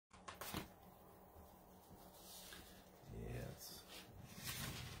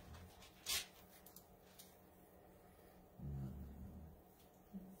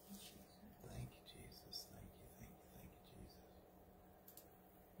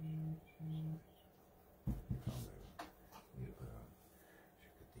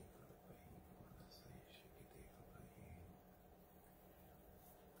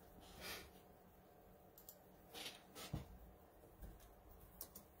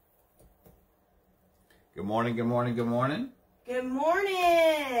Good morning, good morning, good morning. Good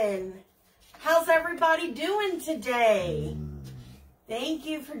morning. How's everybody doing today? Thank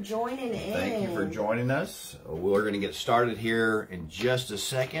you for joining in. Thank you for joining us. We're going to get started here in just a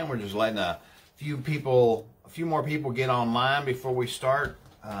second. We're just letting a few more people get online before we start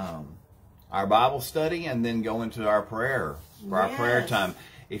our Bible study and then go into our prayer, our prayer time.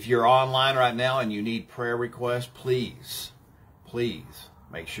 If you're online right now and you need prayer requests, please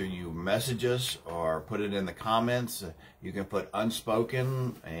make sure you message us or put it in the comments. You can put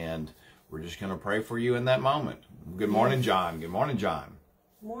unspoken, and we're just going to pray for you in that moment. Good morning, John. Good morning, John.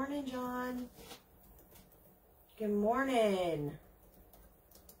 Morning, John. Good morning.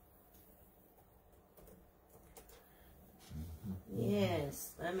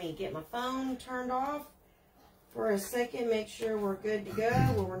 Yes, let me get my phone turned off for a second. Make sure we're good to go.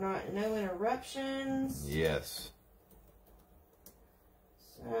 Where we're not, no interruptions. Yes.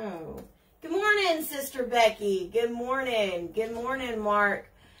 So, good morning, Sister Becky. Good morning. Good morning, Mark.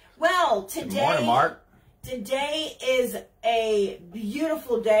 Well, today, good morning, Mark. Today is a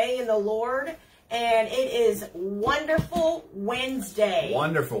beautiful day in the Lord, and it is Wonderful Wednesday.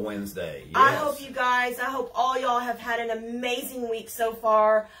 Wonderful Wednesday. Yes. I hope all y'all have had an amazing week so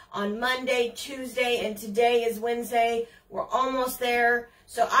far on Monday, Tuesday, and today is Wednesday. We're almost there.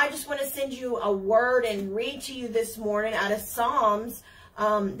 So I just want to send you a word and read to you this morning out of Psalms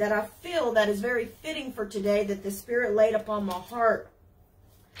that I feel that is very fitting for today, that the Spirit laid upon my heart.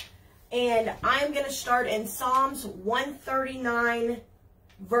 And I'm going to start in Psalms 139,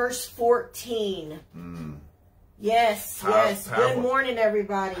 verse 14. Yes, yes. Good morning,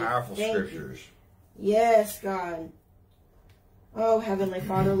 everybody. Powerful scriptures. Yes, God. Oh, Heavenly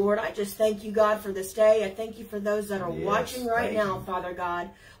Father, Lord, I just thank you, God, for this day. I thank you for those that are watching right now, Father God.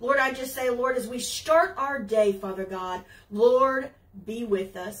 Lord, I just say, Lord, as we start our day, Father God, Lord, be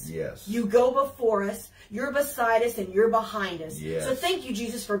with us. Yes. You go before us. You're beside us and you're behind us. Yes. So thank you,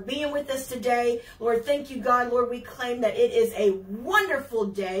 Jesus, for being with us today. Lord, thank you, God. Lord, we claim that it is a wonderful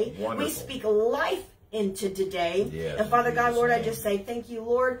day. Wonderful. We speak life into today. Yes, and Father God, Lord, name. I just say thank you,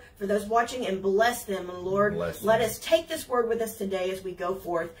 Lord, for those watching, and bless them. And Lord, let us take this word with us today as we go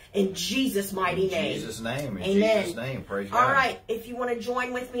forth in Jesus' mighty name. In Jesus' name. In Amen. Jesus' name. Praise God. All right. If you want to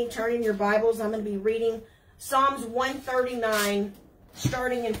join with me, turn in your Bibles. I'm going to be reading Psalms 139,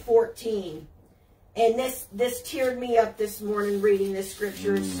 starting in 14. And this teared me up this morning reading this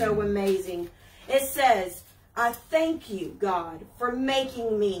scripture. It's so amazing. It says, I thank you, God, for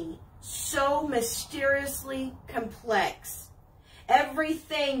making me so mysteriously complex.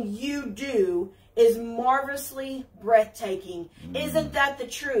 Everything you do is marvelously breathtaking. Isn't that the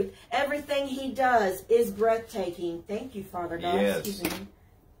truth? Everything he does is breathtaking. Thank you, Father God. Yes. Excuse me.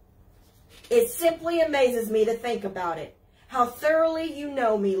 It simply amazes me to think about it. How thoroughly you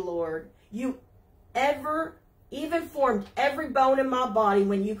know me, Lord. You even formed every bone in my body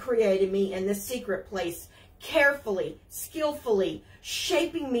when you created me in the secret place, carefully, skillfully,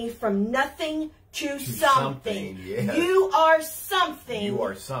 shaping me from nothing to something. Yes. You are something. You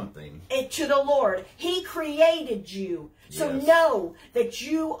are something. To the Lord. He created you. So know that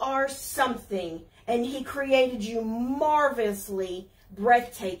you are something. And he created you marvelously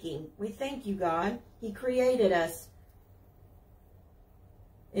breathtaking. We thank you, God. He created us.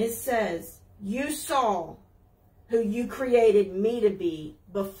 It says, you saw who you created me to be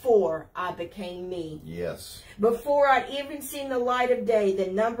before I became me. Yes. Before I'd even seen the light of day,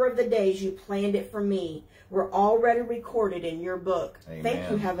 the number of the days you planned it for me were already recorded in your book. Amen. Thank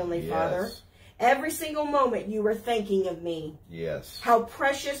you, Heavenly Father. Every single moment you were thinking of me. Yes. How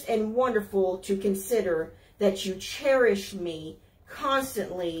precious and wonderful to consider that you cherish me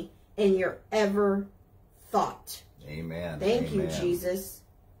constantly in your ever thought. Amen. Thank you, Jesus.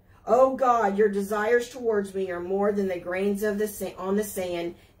 Oh God, your desires towards me are more than the grains of on the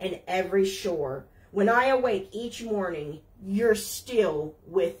sand and every shore. When I awake each morning, you're still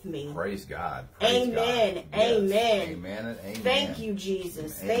with me. Praise God. Praise amen. God. Amen. Yes. Amen and amen. Thank you,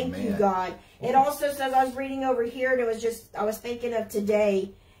 Jesus. Amen. Thank you, God. It also says, I was reading over here, and I was thinking of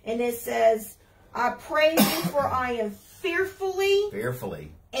today, and it says, I praise you for I am fearfully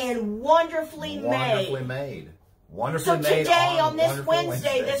and wonderfully made. Wonderfully so made today on this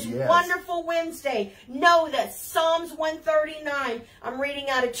Wednesday, this wonderful Wednesday, know that Psalms 139, I'm reading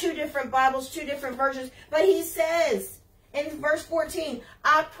out of 2 different Bibles, 2 different versions, but he says in verse 14,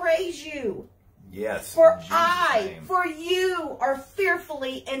 I praise you. Yes. For you are fearfully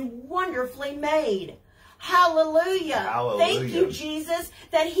fearfully and wonderfully made. Hallelujah. Hallelujah. Thank you, Jesus,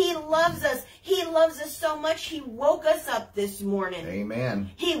 that He loves us. He loves us so much, He woke us up this morning. Amen.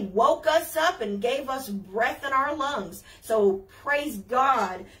 He woke us up and gave us breath in our lungs. So praise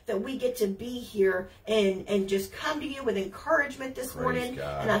God that we get to be here and just come to you with encouragement this morning.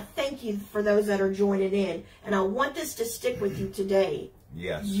 God. And I thank you for those that are joining in. And I want this to stick with you today.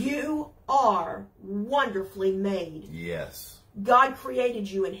 Yes. You are wonderfully made. Yes. God created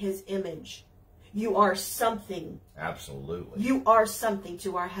you in His image. You are something. Absolutely. You are something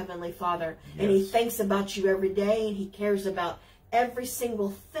to our Heavenly Father. Yes. And He thinks about you every day, and He cares about every single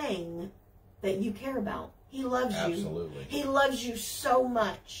thing that you care about. He loves you. Absolutely. He loves you so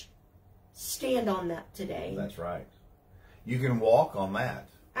much. Stand on that today. That's right. You can walk on that.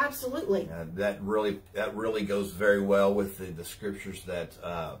 Absolutely. That really goes very well with the scriptures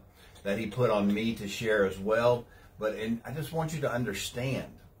that He put on me to share as well. But I just want you to understand,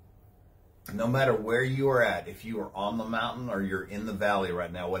 no matter where you are at, if you are on the mountain or you're in the valley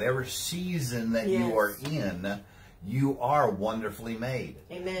right now, whatever season that you are in, you are wonderfully made.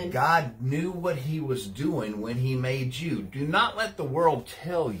 Amen. God knew what He was doing when He made you. Do not let the world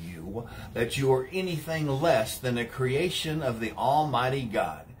tell you that you are anything less than a creation of the Almighty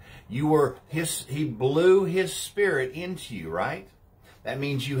God. You were He blew His Spirit into you, right? That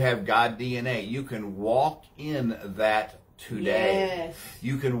means you have God DNA. You can walk in that today. Yes.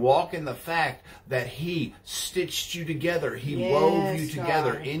 You can walk in the fact that He stitched you together. He wove you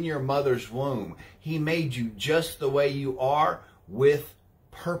together in your mother's womb. He made you just the way you are with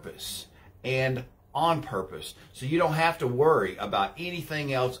purpose and on purpose. So you don't have to worry about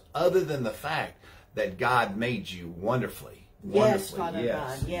anything else other than the fact that God made you wonderfully. Yes, Father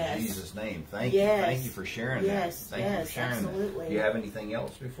God. Yes. In Jesus' name. Thank you. Thank you for sharing that. Thank you for sharing absolutely. that. Do you have anything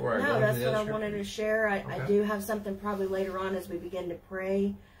else before I go No, into that's the what other I wanted to share. I do have something probably later on as we begin to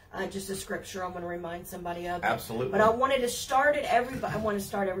pray. Just a scripture I'm going to remind somebody of. Absolutely. But I wanted to start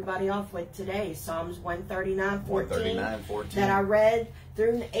everybody off with today. Psalms 139:14 that I read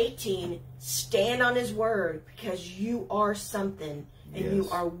through 18. Stand on His word because you are something. And you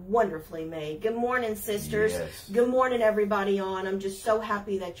are wonderfully made. Good morning, sisters. Yes. Good morning, everybody on. I'm just so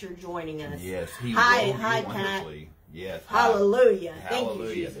happy that you're joining us. Yes. Hi, Pat. Yes. Hallelujah. Hallelujah. Thank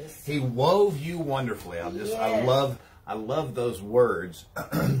you, Jesus. He wove you wonderfully. I love those words.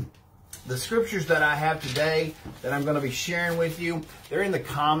 The scriptures that I have today that I'm going to be sharing with you, they're in the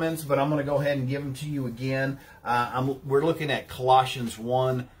comments, but I'm going to go ahead and give them to you again. We're looking at Colossians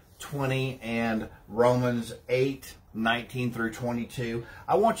 1:20 and Romans 8:19 through 22.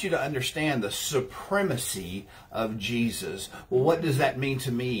 I want you to understand the supremacy of Jesus. Well, what does that mean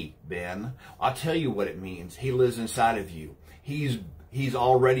to me, Ben? I'll tell you what it means. He lives inside of you. He's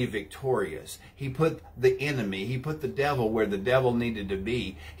already victorious. He put the enemy, He put the devil where the devil needed to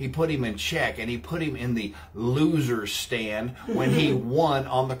be. He put him in check, and He put him in the loser's stand when He won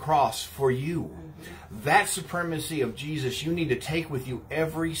on the cross for you. That supremacy of Jesus you need to take with you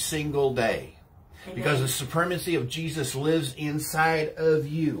every single day. Amen. Because the supremacy of Jesus lives inside of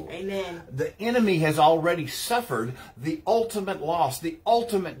you. Amen. The enemy has already suffered the ultimate loss, the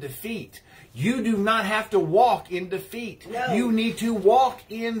ultimate defeat. You do not have to walk in defeat. No. You need to walk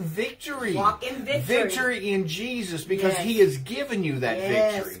in victory. Walk in victory. Victory in Jesus, because He has given you that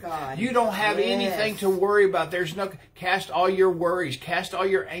victory. God. You don't have anything to worry about. Cast all your worries, cast all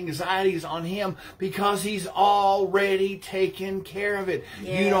your anxieties on Him, because He's already taken care of it.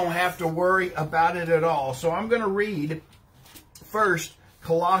 You don't have to worry about it at all. So I'm going to read first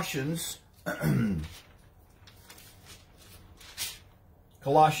Colossians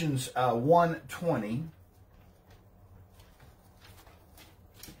 1:20.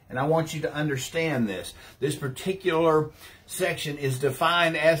 And I want you to understand this. This particular section is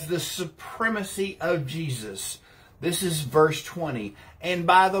defined as the supremacy of Jesus. This is verse 20. And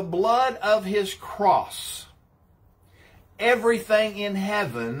by the blood of His cross, everything in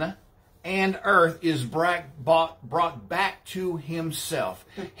heaven and earth is brought back to Himself.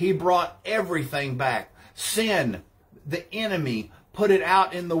 He brought everything back. Sin, the enemy, put it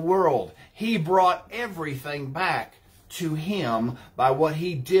out in the world. He brought everything back to Him by what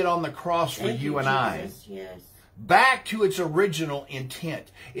He did on the cross for you and I. Yes. Back to its original intent.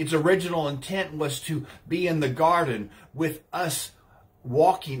 Its original intent was to be in the garden with us,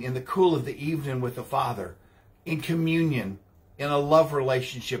 walking in the cool of the evening with the Father, in communion, in a love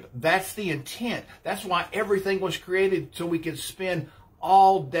relationship. That's the intent. That's why everything was created, so we could spend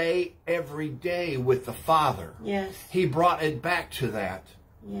all day, every day with the Father. Yes. He brought it back to that.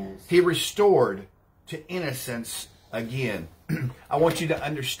 Yes. He restored to innocence again. I want you to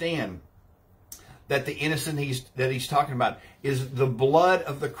understand that the innocent he's talking about is the blood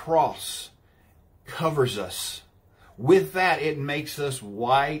of the cross covers us. With that, it makes us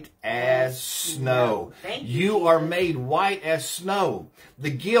white as snow. You are made white as snow. The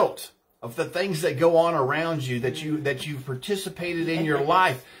guilt of the things that go on around you, that you've participated in your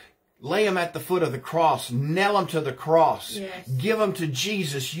life, lay them at the foot of the cross. Nail them to the cross. Yes. Give them to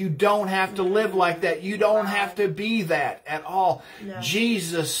Jesus. You don't have to live like that. You don't have to be that at all. No.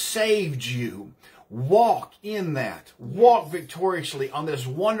 Jesus saved you. Walk in that. Walk victoriously on this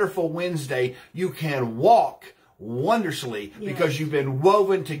wonderful Wednesday. You can walk wondrously because you've been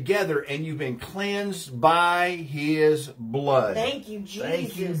woven together and you've been cleansed by His blood. Thank you, Jesus.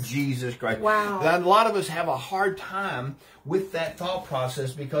 Thank you, Jesus Christ. Wow. And a lot of us have a hard time with that thought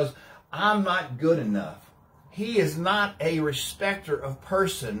process because I'm not good enough. He is not a respecter of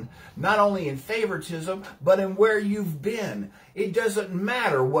person, not only in favoritism, but in where you've been. It doesn't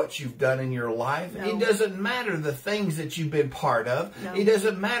matter what you've done in your life. No. It doesn't matter the things that you've been part of. No. It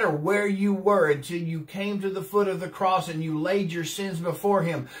doesn't matter where you were until you came to the foot of the cross and you laid your sins before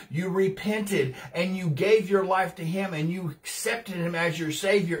Him. You repented and you gave your life to Him and you accepted Him as your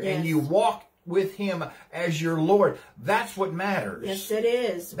Savior and you walked with Him as your Lord. That's what matters. Yes, it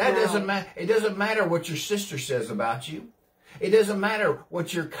is. That doesn't matter. It doesn't matter what your sister says about you. It doesn't matter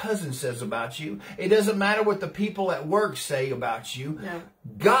what your cousin says about you. It doesn't matter what the people at work say about you. No.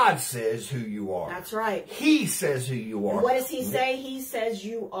 God says who you are. That's right. He says who you are. And what does He say? He says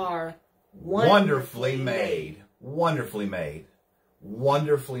you are wonderfully made. Wonderfully made.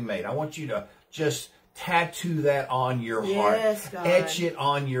 Wonderfully made. I want you to just tattoo that on your heart. Yes, God. Etch it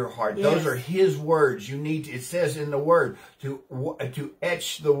on your heart. Yes. Those are His words. You need to, it says in the Word to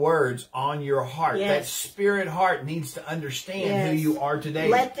etch the words on your heart. Yes. That spirit heart needs to understand who you are today.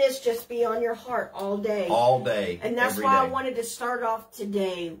 Let this just be on your heart all day. All day. And that's every why day. I wanted to start off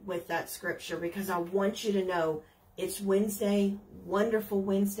today with that scripture, because I want you to know it's Wednesday, wonderful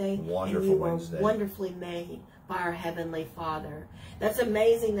Wednesday, Wonderful and you Wednesday. are wonderfully made by our Heavenly Father. That's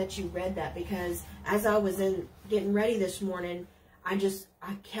amazing that you read that, because as I was getting ready this morning, I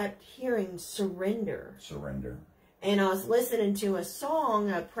kept hearing surrender. Surrender. And I was listening to a song,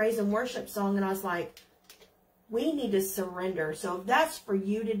 a praise and worship song, and I was like, we need to surrender. So if that's for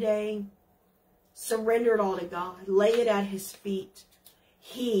you today, surrender it all to God. Lay it at His feet.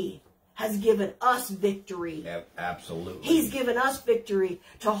 He has given us victory. Yeah, absolutely. He's given us victory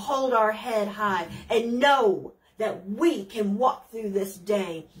to hold our head high and know that we can walk through this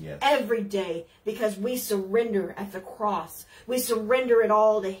day, every day, because we surrender at the cross. We surrender it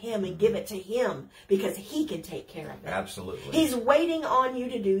all to Him and give it to Him, because He can take care of it. Absolutely. He's waiting on you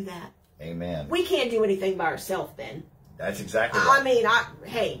to do that. Amen. We can't do anything by ourselves then. That's exactly right. I mean,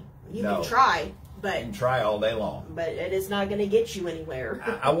 hey, you can try, but you can try all day long. But it is not going to get you anywhere.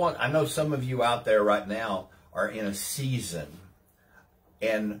 I know some of you out there right now are in a season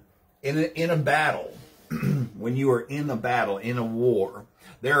and in a battle. When you are in a battle, in a war,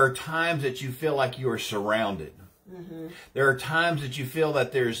 there are times that you feel like you are surrounded. Mm-hmm. There are times that you feel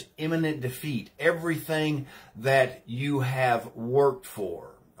that there's imminent defeat. Everything that you have worked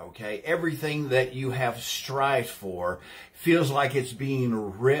for, okay, everything that you have strived for feels like it's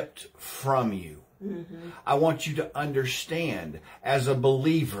being ripped from you. Mm-hmm. I want you to understand, as a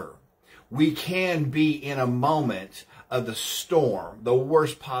believer, we can be in a moment of the storm, the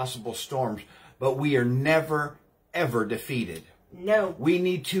worst possible storms, but we are never, ever defeated. No. We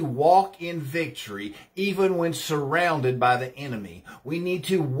need to walk in victory even when surrounded by the enemy. We need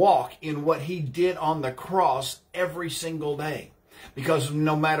to walk in what He did on the cross every single day. Because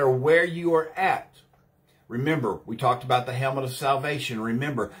no matter where you are at, remember, we talked about the helmet of salvation.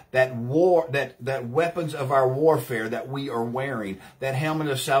 Remember that that weapons of our warfare that we are wearing, that helmet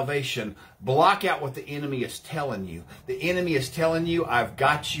of salvation, block out what the enemy is telling you. The enemy is telling you, I've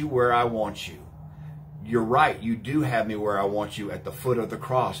got you where I want you. You're right. You do have me where I want you, at the foot of the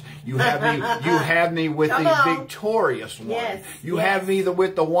cross. You have me. You have me with the victorious one. Yes, you have me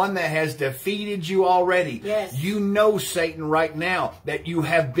with the one that has defeated you already. Yes. You know, Satan, right now that you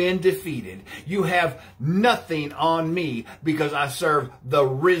have been defeated. You have nothing on me because I serve the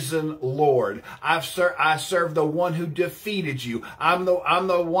risen Lord. I serve the one who defeated you. I'm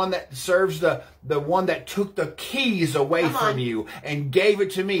the one that serves the one that took the keys away from you and gave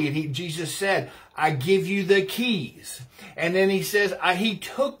it to me. And Jesus said, I give you the keys. And then He says, He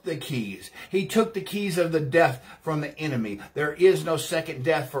took the keys. He took the keys of the death from the enemy. There is no second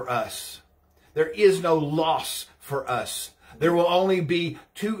death for us. There is no loss for us. There will only be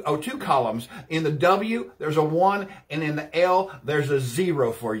two columns. In the W, there's a 1, and in the L, there's a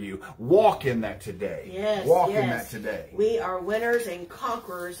 0 for you. Walk in that today. Yes, Walk in that today. We are winners and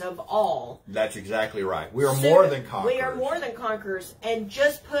conquerors of all. That's exactly right. We are more than conquerors. We are more than conquerors. And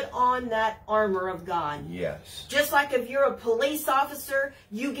just put on that armor of God. Yes. Just like if you're a police officer,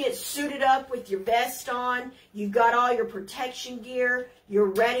 you get suited up with your vest on. You've got all your protection gear. You're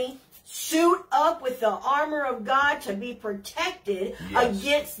ready. Suit up with the armor of God to be protected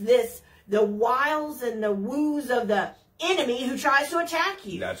against the wiles and the woos of the enemy who tries to attack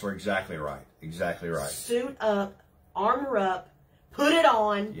you. That's exactly right. Exactly right. Suit up, armor up, put it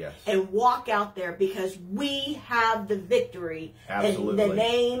on, and walk out there because we have the victory in the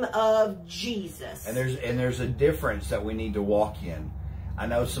name of Jesus. And there's a difference that we need to walk in. I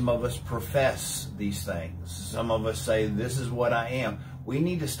know some of us profess these things. Some of us say, this is what I am. We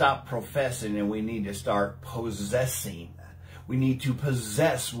need to stop professing and we need to start possessing. We need to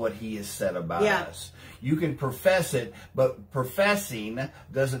possess what he has said about us. You can profess it, but professing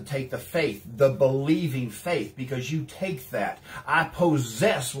doesn't take the faith, the believing faith, because you take that. I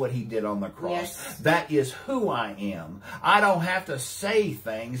possess what he did on the cross. Yes. That is who I am. I don't have to say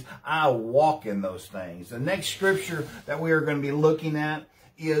things. I walk in those things. The next scripture that we are going to be looking at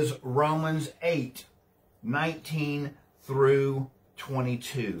is Romans 8:19 through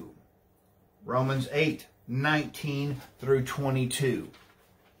 22. Romans 8:19 through 22.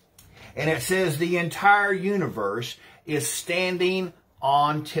 And it says the entire universe is standing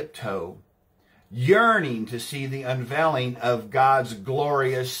on tiptoe, yearning to see the unveiling of God's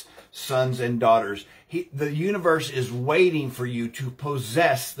glorious sons and daughters. The universe is waiting for you to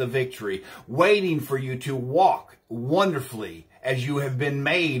possess the victory, waiting for you to walk wonderfully as you have been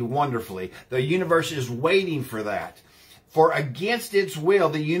made wonderfully. The universe is waiting for that. For against its will,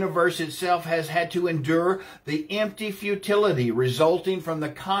 the universe itself has had to endure the empty futility resulting from the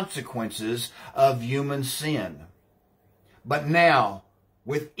consequences of human sin. But now,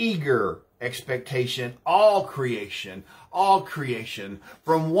 with eager expectation, all creation,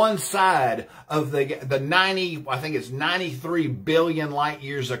 from one side of the 93 billion light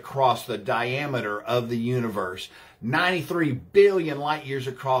years across the diameter of the universe, 93 billion light years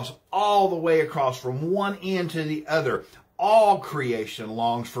across, all the way across from one end to the other. All creation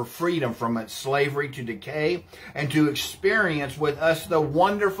longs for freedom from its slavery to decay and to experience with us the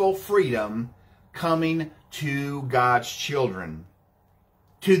wonderful freedom coming to God's children.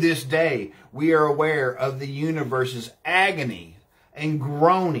 To this day, we are aware of the universe's agony and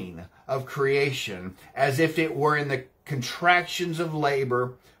groaning of creation as if it were in the contractions of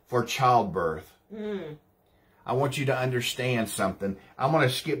labor for childbirth. I want you to understand something. I'm going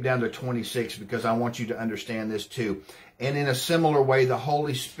to skip down to 26 because I want you to understand this too. And in a similar way, the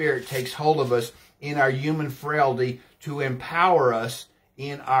Holy Spirit takes hold of us in our human frailty to empower us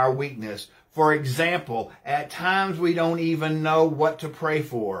in our weakness. For example, at times we don't even know what to pray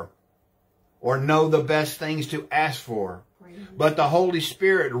for or know the best things to ask for. But the Holy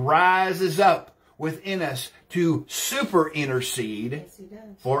Spirit rises up within us to super intercede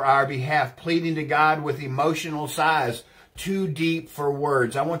for our behalf, pleading to God with emotional sighs too deep for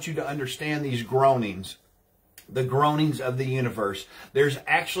words. I want you to understand these groanings, the groanings of the universe. There's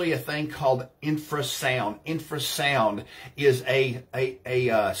actually a thing called infrasound. Infrasound is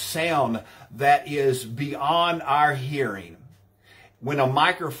a sound that is beyond our hearing. When a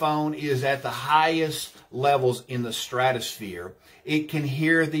microphone is at the highest levels in the stratosphere, it can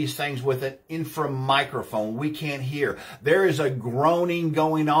hear these things with an inframicrophone. We can't hear. There is a groaning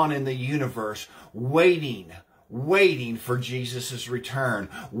going on in the universe, waiting for Jesus' return,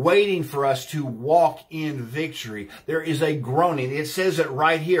 waiting for us to walk in victory. There is a groaning. It says it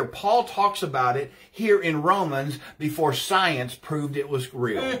right here. Paul talks about it here in Romans before science proved it was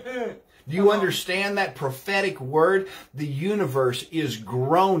real. Do you understand that prophetic word? The universe is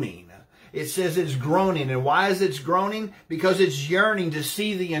groaning. It says it's groaning. And why is it groaning? Because it's yearning to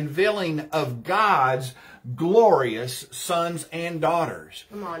see the unveiling of God's glorious sons and daughters.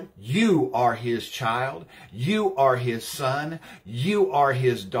 Come on. You are his child. You are his son. You are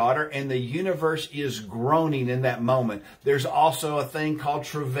his daughter. And the universe is groaning in that moment. There's also a thing called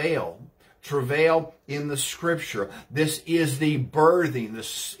travail. Travail in the scripture. This is the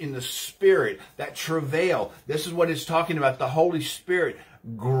birthing in the spirit, that travail. This is what it's talking about. The Holy Spirit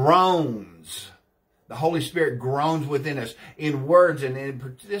groans. The Holy Spirit groans within us in words. And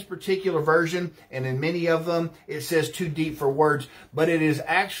in this particular version, and in many of them, it says too deep for words. But it is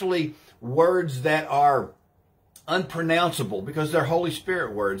actually words that are unpronounceable because they're Holy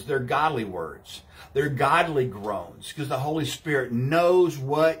Spirit words. They're godly words. They're godly groans because the Holy Spirit knows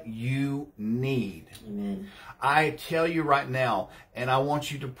what you need. Amen. I tell you right now, and I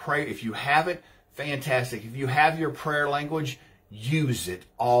want you to pray. If you have it, fantastic. If you have your prayer language, use it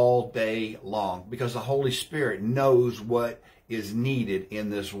all day long because the Holy Spirit knows what is needed in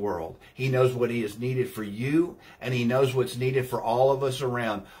this world. He knows what He is needed for you, and He knows what's needed for all of us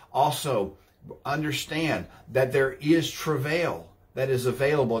around. Also, understand that there is travail that is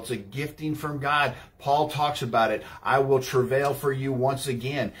available. It's a gifting from God. Paul talks about it. I will travail for you once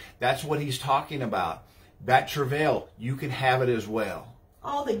again. That's what he's talking about. That travail, you can have it as well.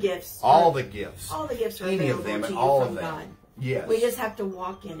 All the gifts. All the gifts. All the gifts are Any available of them to and you all from of them. God. Yes. We just have to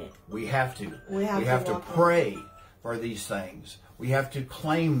walk in it. We have to. We have to pray for these things. We have to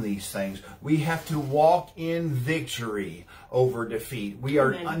claim these things. We have to walk in victory over defeat. We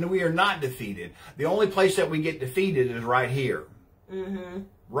are not defeated. The only place that we get defeated is right here. Mm-hmm.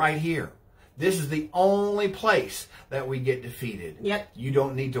 Right here. This is the only place that we get defeated. Yep. You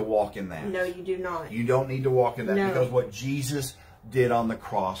don't need to walk in that. No, you do not. You don't need to walk in that No. because what Jesus did on the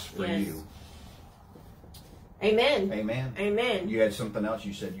cross for Yes. you. Amen. Amen. Amen. You had something else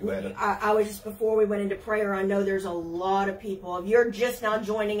you said you had. I was just, before we went into prayer, I know there's a lot of people. If you're just now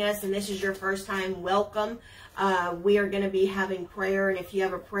joining us and this is your first time, welcome. We are going to be having prayer, and if you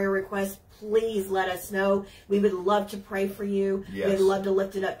have a prayer request, please let us know. We would love to pray for you. Yes. We'd love to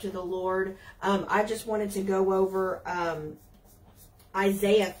lift it up to the Lord. I just wanted to go over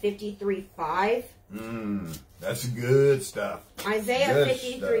Isaiah 53:5. That's good stuff. Isaiah Good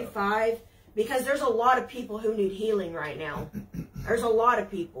 53:5. Because there's a lot of people who need healing right now. There's a lot of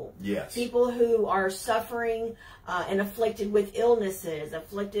people. Yes. People who are suffering and afflicted with illnesses,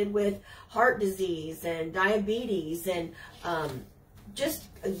 afflicted with heart disease and diabetes and just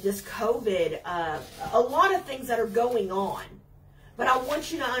this COVID. A lot of things that are going on. But I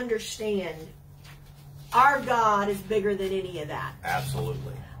want you to understand, our God is bigger than any of that.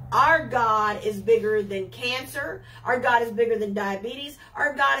 Absolutely. Our God is bigger than cancer. Our God is bigger than diabetes.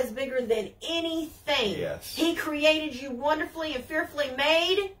 Our God is bigger than anything. Yes. He created you wonderfully and fearfully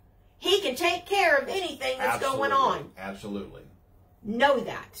made. He can take care of anything that's going on. Absolutely. Know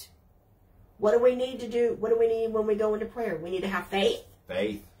that. What do we need to do? What do we need when we go into prayer? We need to have faith.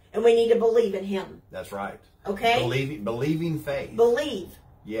 Faith. And we need to believe in Him. That's right. Okay? Believing faith. Believe.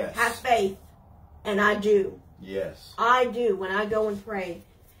 Yes. Have faith. And I do. Yes. I do when I go and pray.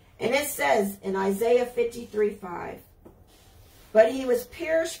 And it says in Isaiah 53:5, but He was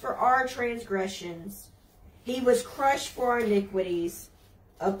pierced for our transgressions. He was crushed for our iniquities.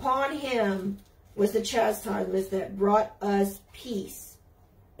 Upon Him was the chastisement that brought us peace.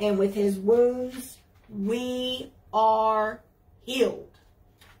 And with His wounds we are healed.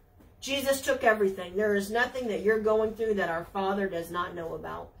 Jesus took everything. There is nothing that you're going through that our Father does not know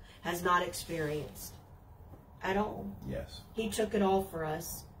about, has not experienced at all. Yes. He took it all for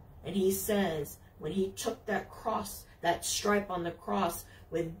us. And He says, when He took that cross, that stripe on the cross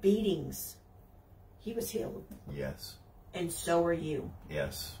with beatings, He was healed. Yes. And so are you.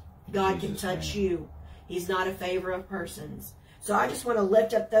 Yes. God can touch you. He's not a favor of persons. So I just want to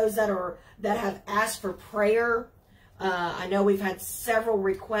lift up those that have asked for prayer. I know we've had several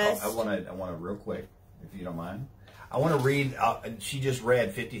requests. I want to real quick, if you don't mind. I want to read, she just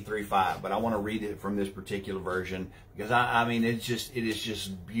read 53:5, but I want to read it from this particular version because I mean, it is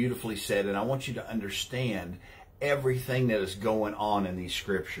just beautifully said, and I want you to understand everything that is going on in these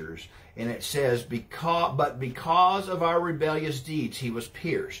scriptures. And it says, because of our rebellious deeds, He was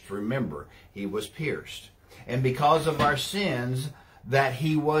pierced. Remember, He was pierced. And because of our sins, that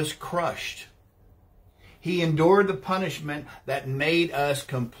He was crushed. He endured the punishment that made us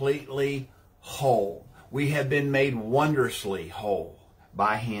completely whole. We have been made wondrously whole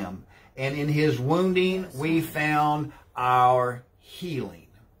by Him. And in His wounding, we found our healing.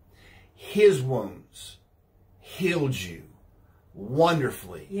 His wounds healed you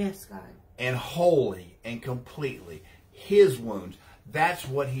wonderfully. Yes, God. And wholly and completely. His wounds. That's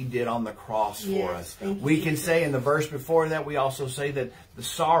what He did on the cross for us. We can say in the verse before that, we also say that the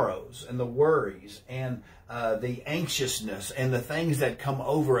sorrows and the worries and the anxiousness and the things that come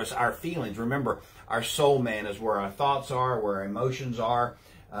over us, our feelings. Remember, our soul man is where our thoughts are, where our emotions are,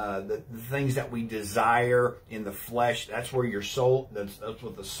 the things that we desire in the flesh. That's where your soul, that's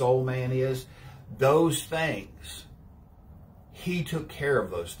what the soul man is. Those things, He took care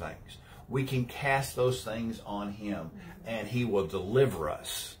of those things. We can cast those things on Him, and He will deliver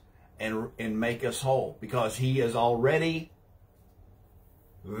us and make us whole because He is already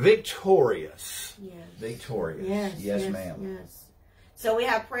victorious. Yes. Victorious. Yes, Yes, ma'am. Yes. So we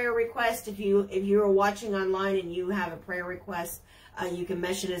have prayer requests. If you are watching online and you have a prayer request, you can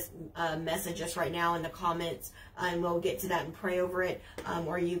message us right now in the comments, and we'll get to that and pray over it.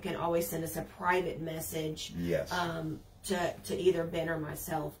 Or you can always send us a private message. Yes. To either Ben or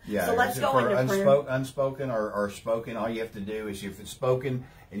myself. Yeah. So let's go into prayer. Unspoken or spoken. All you have to do is, if it's spoken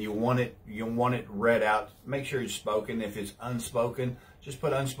and you want it read out, make sure it's spoken. If it's unspoken, just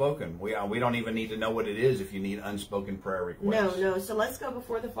put unspoken. We don't even need to know what it is if you need unspoken prayer requests. No. So let's go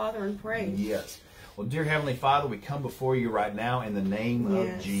before the Father and pray. Yes. Well, dear Heavenly Father, we come before you right now in the name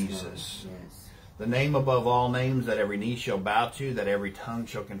of Jesus. Yes. The name above all names, that every knee shall bow to, that every tongue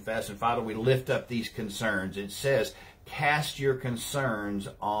shall confess. And Father, we lift up these concerns. It says, cast your concerns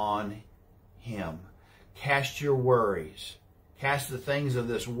on Him. Cast your worries. Cast the things of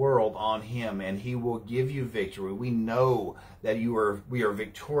this world on Him, and He will give you victory. We know that we are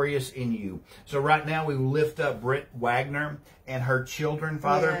victorious in you. So right now we lift up Britt Wagner and her children,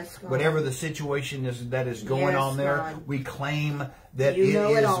 Father. Yes, whatever the situation is that is going on there, God. we claim that You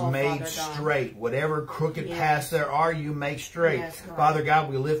know it is all, made Father God. straight. Whatever crooked paths there are, you make straight. Yes, God. Father God,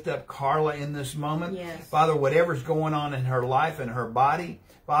 we lift up Carla in this moment. Yes. Father, whatever's going on in her life and her body,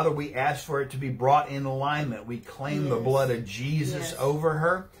 Father, we ask for it to be brought in alignment. We claim the blood of Jesus over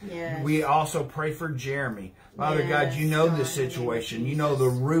her. Yes. We also pray for Jeremy. Father God, you know this situation. You know the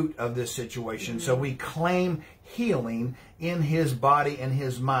root of this situation. So we claim healing in his body and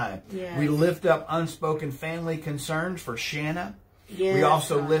his mind. Yes. We lift up unspoken family concerns for Shanna. Yes, we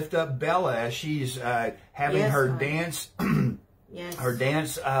also God. lift up Bella as she's having her God. dance, Yes. her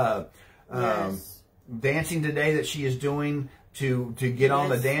dance, dancing today that she is doing to get on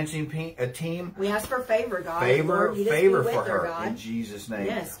the dancing team. We ask for favor, God. Favor Lord, you just be for with her God. in Jesus' name.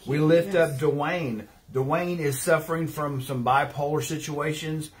 Yes, we lift up Dwayne. Dwayne is suffering from some bipolar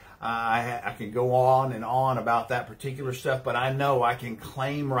situations. I can go on and on about that particular stuff, but I know I can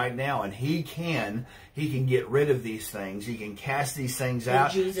claim right now, and he can get rid of these things. He can cast these things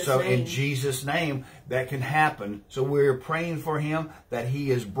out. In Jesus' name, that can happen. So we're praying for him that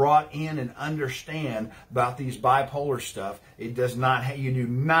he is brought in and understand about these bipolar stuff. It does not. You do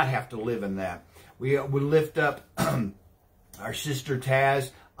not have to live in that. We lift up our sister Taz.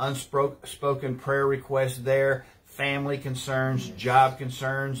 Unspoken prayer requests there, family concerns, job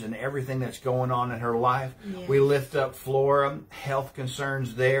concerns, and everything that's going on in her life. Yes. We lift up Flora, health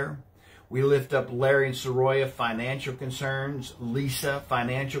concerns there. We lift up Larry and Soroya, financial concerns. Lisa,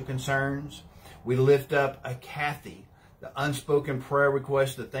 financial concerns. We lift up Kathy, the unspoken prayer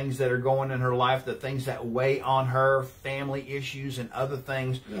requests, the things that are going in her life, the things that weigh on her, family issues and other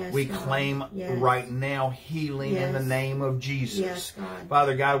things. Yes, we claim right now healing in the name of Jesus. Yes, God.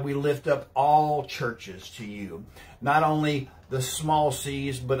 Father God, we lift up all churches to you. Not only the small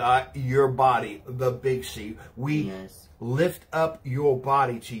C's, but your body, the big C. We lift up your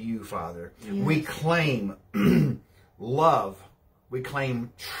body to you, Father. Yes. We claim love. We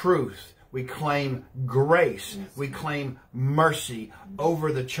claim truth. We claim grace. Yes. We claim mercy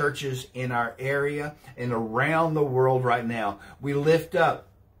over the churches in our area and around the world right now. We lift up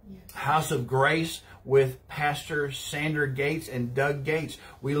House of Grace with Pastor Sandra Gates and Doug Gates.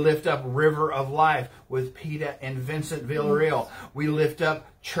 We lift up River of Life with Peter and Vincent Villarreal. We lift up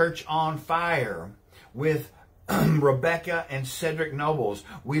Church on Fire with Rebecca and Cedric Nobles.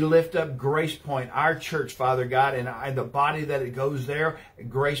 We lift up Grace Point, our church, Father God, and the body that it goes there,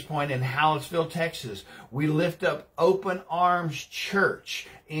 Grace Point in Hallettsville, Texas. We lift up Open Arms Church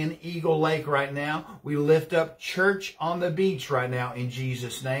in Eagle Lake right now. We lift up Church on the Beach right now in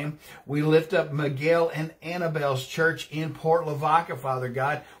Jesus' name. We lift up Miguel and Annabelle's church in Port Lavaca, Father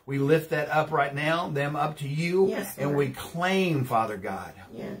God. We lift that up right now, them up to you, and we claim, Father God,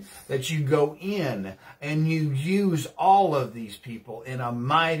 that you go in and you use all of these people in a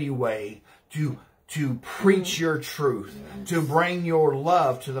mighty way to preach your truth, to bring your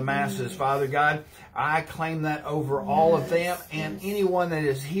love to the masses, Father God. I claim that over all of them and anyone that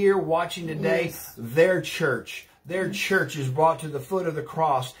is here watching today, their church is brought to the foot of the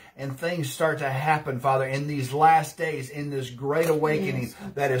cross, and things start to happen, Father, in these last days, in this great awakening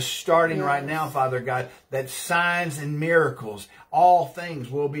that is starting right now, Father God, that signs and miracles, all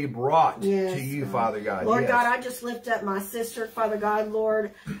things will be brought to you, Father God. Lord God, I just lift up my sister, Father God,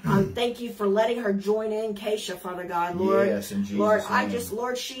 Lord. Thank you for letting her join in, Keisha, Father God, Lord. Yes, in Jesus' Lord,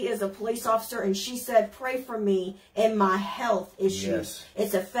 Lord, she is a police officer, and she said, pray for me and my health issues.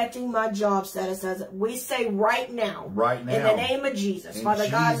 It's affecting my job status. As we say right right now. Right now. In the name of Jesus. In Father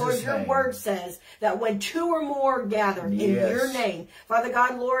God, Lord, Jesus' your name. word says that when 2 or more gathered in Yes. your name, Father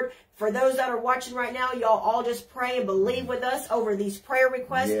God, Lord, for those that are watching right now, y'all all just pray and believe with us over these prayer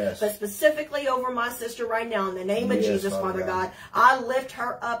requests, Yes. but specifically over my sister right now. In the name of Yes, Jesus, Father Father God. God, I lift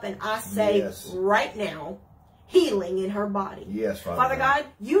her up and I say Yes. right now, healing in her body. Yes, Father God,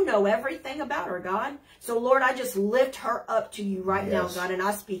 you know everything about her, God. So, Lord, I just lift her up to you right now, Yes. God, and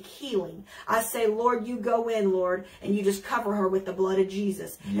I speak healing. I say, Lord, you go in, Lord, and you just cover her with the blood of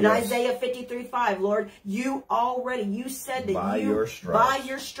Jesus. In Yes. Isaiah 53:5, Lord, you said that By your stripes. by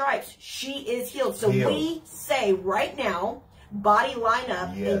your stripes, she is healed. So Healed. we say right now, body line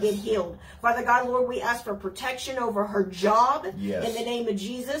up Yes. and get healed. Father God, Lord, we ask for protection over her job Yes. in the name of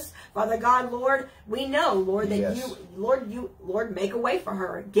Jesus. Father God, Lord, we know, Lord, that Yes. Lord, make a way for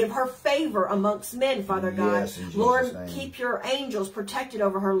her. Give her favor amongst men, Father God. Yes, in Jesus' Lord, name. keep your angels protected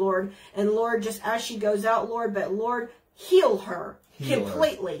over her, Lord. And Lord, just as she goes out, Lord, but Lord, heal her Heal her.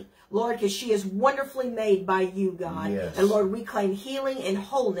 completely. Lord, because she is wonderfully made by you, God. Yes. And Lord, we claim healing and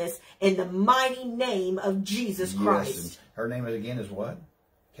wholeness in the mighty name of Jesus Christ. Yes. And her name again is what?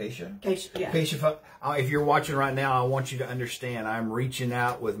 Keisha? Keisha, yeah. Keisha, if you're watching right now, I want you to understand I'm reaching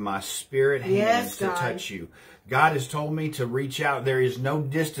out with my spirit hands Yes, to God. touch you. God has told me to reach out. There is no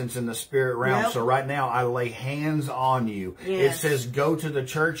distance in the spirit realm. Nope. So right now, I lay hands on you. Yes. It says go to the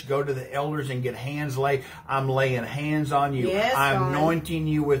church, go to the elders, and get hands laid. I'm laying hands on you. Yes, I'm God. anointing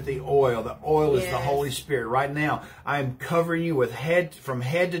you with the oil. The oil is the Yes. Holy Spirit. Right now, I'm covering you with from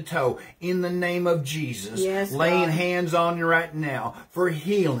head to toe in the name of Jesus. Yes, laying God. hands on you right now for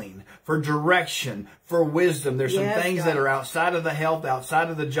healing, for direction, for wisdom. There's some Yes, things God. that are outside of the health, outside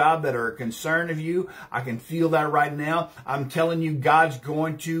of the job that are a concern of you. I can feel that right now. I'm telling you, God's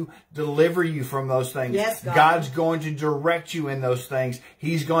going to deliver you from those things. Yes, God. God's going to direct you in those things.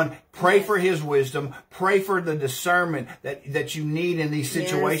 He's going to pray for His wisdom, pray for the discernment that you need in these Yes,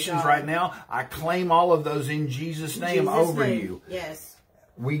 situations God. right now. I claim all of those in Jesus' name Jesus' over name. you. Yes.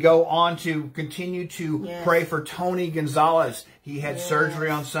 We go on to continue to Yes. pray for Tony Gonzalez. He had Yes. surgery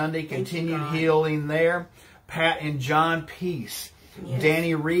on Sunday, Thank you, continued God. healing there. Pat and John Peace. Yes.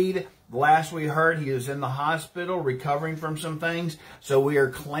 Danny Reed, last we heard, he is in the hospital recovering from some things. So we are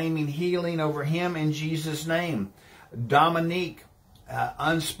claiming healing over him in Jesus' name. Dominique,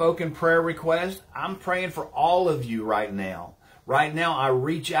 unspoken prayer request. I'm praying for all of you right now. Right now, I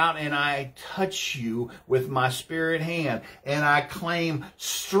reach out and I touch you with my spirit hand, and I claim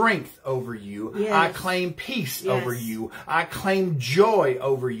strength over you. Yes. I claim peace Yes. over you. I claim joy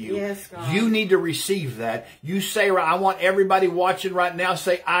over you. Yes, God. You need to receive that. You say, I want everybody watching right now,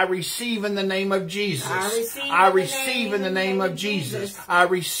 say, I receive in the name of Jesus. I receive in the name of Jesus. I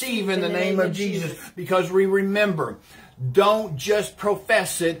receive in the name of Jesus. Because we remember, don't just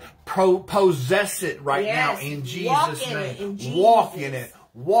profess it, possess it right Yes. now in Jesus' Walk in name. it in Jesus. Walk in it.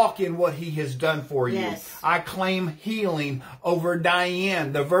 Walk in what He has done for you. Yes. I claim healing over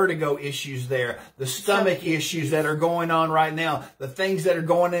Diane, the vertigo issues there, the stomach issues that are going on right now, the things that are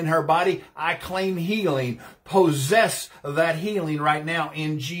going in her body. I claim healing. Possess that healing right now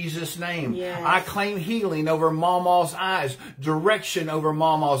in Jesus' name. Yes. I claim healing over Mama's eyes, direction over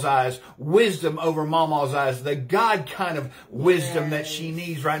Mama's eyes, wisdom over Mama's eyes, the God kind of wisdom that she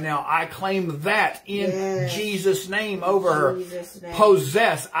needs right now. I claim that in Yes. Jesus' name over Jesus' her. name.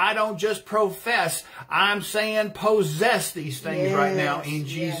 Possess. I don't just profess. I'm saying possess these things right now in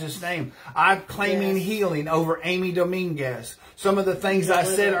Jesus' Yes. name. I'm claiming Yes. healing over Amy Dominguez. Some of the things I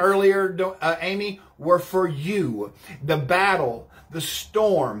said Deliverance. earlier, Amy, were for you. The battle, the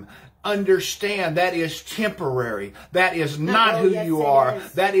storm. Understand that is temporary. That is not who yes, you it are.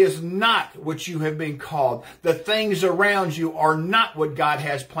 is. That is not what you have been called. The things around you are not what God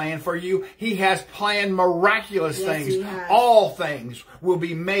has planned for you. He has planned miraculous Yes, things. He has. All things will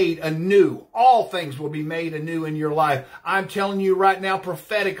be made anew. All things will be made anew in your life. I'm telling you right now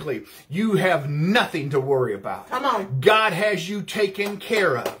prophetically, you have nothing to worry about. Come on. God has you taken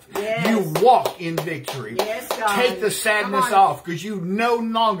care of. Yes. You walk in victory. Yes, God. Take the sadness Come on. off, because you no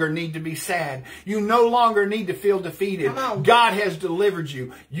longer need to be sad. You no longer need to feel defeated. Come on. God has delivered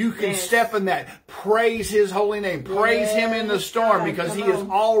you. You can Yes. step in that. Praise His holy name. Praise Him in the Yes, storm, God. because Come He has on.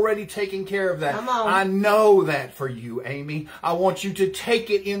 already taken care of that. Come on. I know that for you, Amy. I want you to take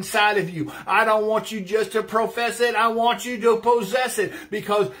it inside of you. I don't want you just to profess it. I want you to possess it,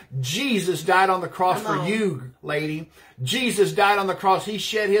 because Jesus died on the cross Come for on. you, lady. Jesus died on the cross. He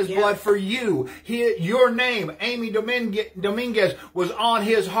shed His Yep. blood for you. Your name, Amy Dominguez, was on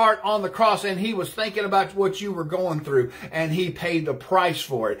His heart on the cross, and He was thinking about what you were going through, and He paid the price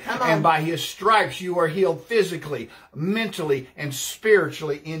for it. Come on. And by His stripes, you are healed physically, mentally, and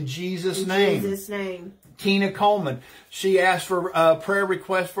spiritually in Jesus' name. In Jesus' name. Tina Coleman, she asked for prayer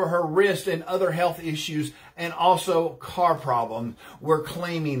requests for her wrist and other health issues and also car problems. We're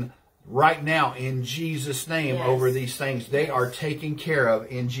claiming right now in Jesus' name over these things. They are taken care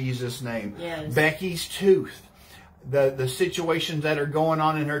of in Jesus' name. Yes. Becky's tooth, the situations that are going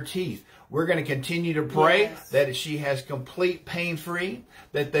on in her teeth. We're going to continue to pray that she has complete pain-free,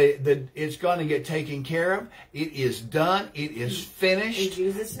 that it's going to get taken care of. It is done. It is finished. In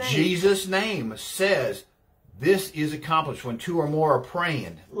Jesus' name. Jesus' name says this is accomplished when two or more are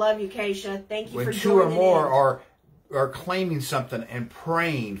praying. Love you, Keisha. Thank you for joining in. When two or more in. are claiming something and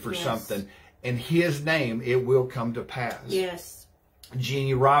praying for something, in His name, it will come to pass. Yes.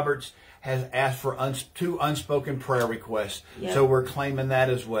 Jeannie Roberts has asked for two unspoken prayer requests. Yep. So we're claiming that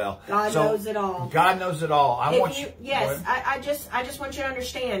as well. God knows it all. God knows it all. I just want you to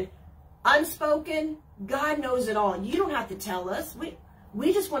understand, unspoken, God knows it all. You don't have to tell us.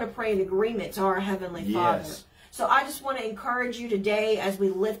 We just want to pray in agreement to our Heavenly Father. So I just want to encourage you today as we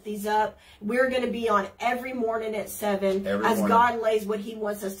lift these up. We're going to be on every morning at 7 as God lays what He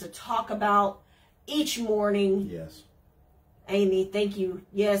wants us to talk about each morning. Yes. Amy, thank you.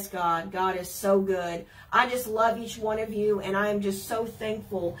 Yes, God. God is so good. I just love each one of you, and I am just so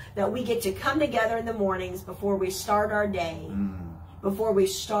thankful that we get to come together in the mornings before we start our day. Before we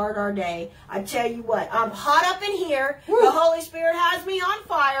start our day. I tell you what, I'm hot up in here. Woo. The Holy Spirit has me on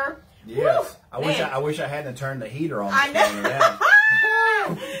fire. Yes. I wish I hadn't turned the heater on. I know.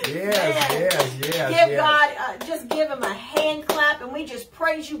 Yes. Give God, just give Him a hand clap, and we just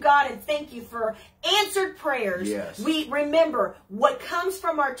praise you, God, and thank you for answered prayers. Yes. We remember what comes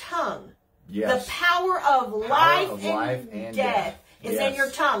from our tongue. Yes. The power of life and death is in your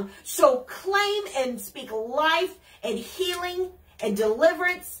tongue. So claim and speak life and healing and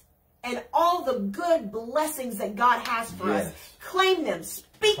deliverance and all the good blessings that God has for us. Claim them.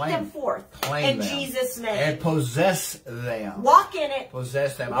 Speak them forth in Jesus' name. And possess them. Walk in it.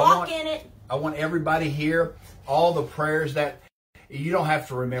 Possess them. Walk in it. I want everybody here, all the prayers that, you don't have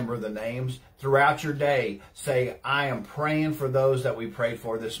to remember the names. Throughout your day, say, I am praying for those that we prayed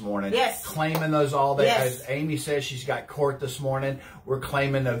for this morning. Yes. Claiming those all day. Yes. As Amy says, she's got court this morning. We're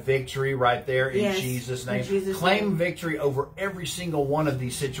claiming a victory right there in Jesus' name. Claim victory over every single one of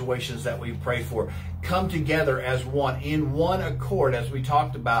these situations that we've prayed for. Come together as one, in one accord, as we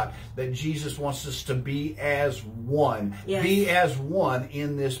talked about, that Jesus wants us to be as one. Yes. Be as one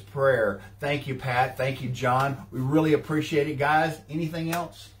in this prayer. Thank you, Pat. Thank you, John. We really appreciate it, guys. Anything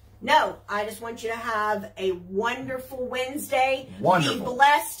else? No, I just want you to have a wonderful Wednesday. Wonderful. Be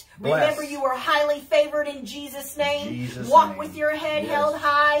blessed. Remember, you are highly favored in Jesus' name. Walk with your head held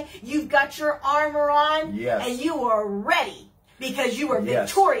high. You've got your armor on. And you are ready because you are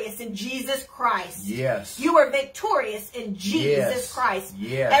victorious in Jesus Christ. You are victorious in Jesus Christ.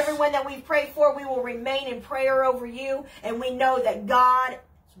 Everyone that we've prayed for, we will remain in prayer over you. And we know that God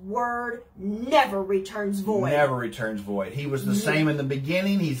word never returns void. Never returns void. He was the same in the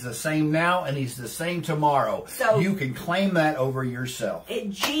beginning. He's the same now, and He's the same tomorrow. So you can claim that over yourself.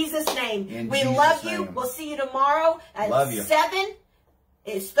 In Jesus' name. We love you. We'll see you tomorrow at 7.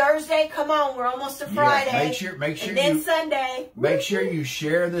 It's Thursday. Come on, we're almost to Friday. Make sure and then Sunday. Make sure you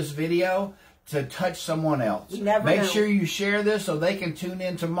share this video to touch someone else. You never know. Make sure you share this so they can tune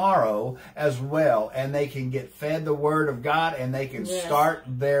in tomorrow as well, and they can get fed the Word of God, and they can start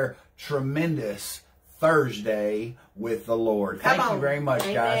their tremendous Thursday with the Lord. Thank you very much,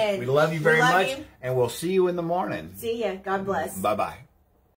 guys. We love you very much, and we'll see you in the morning. See ya. God bless. Bye-bye.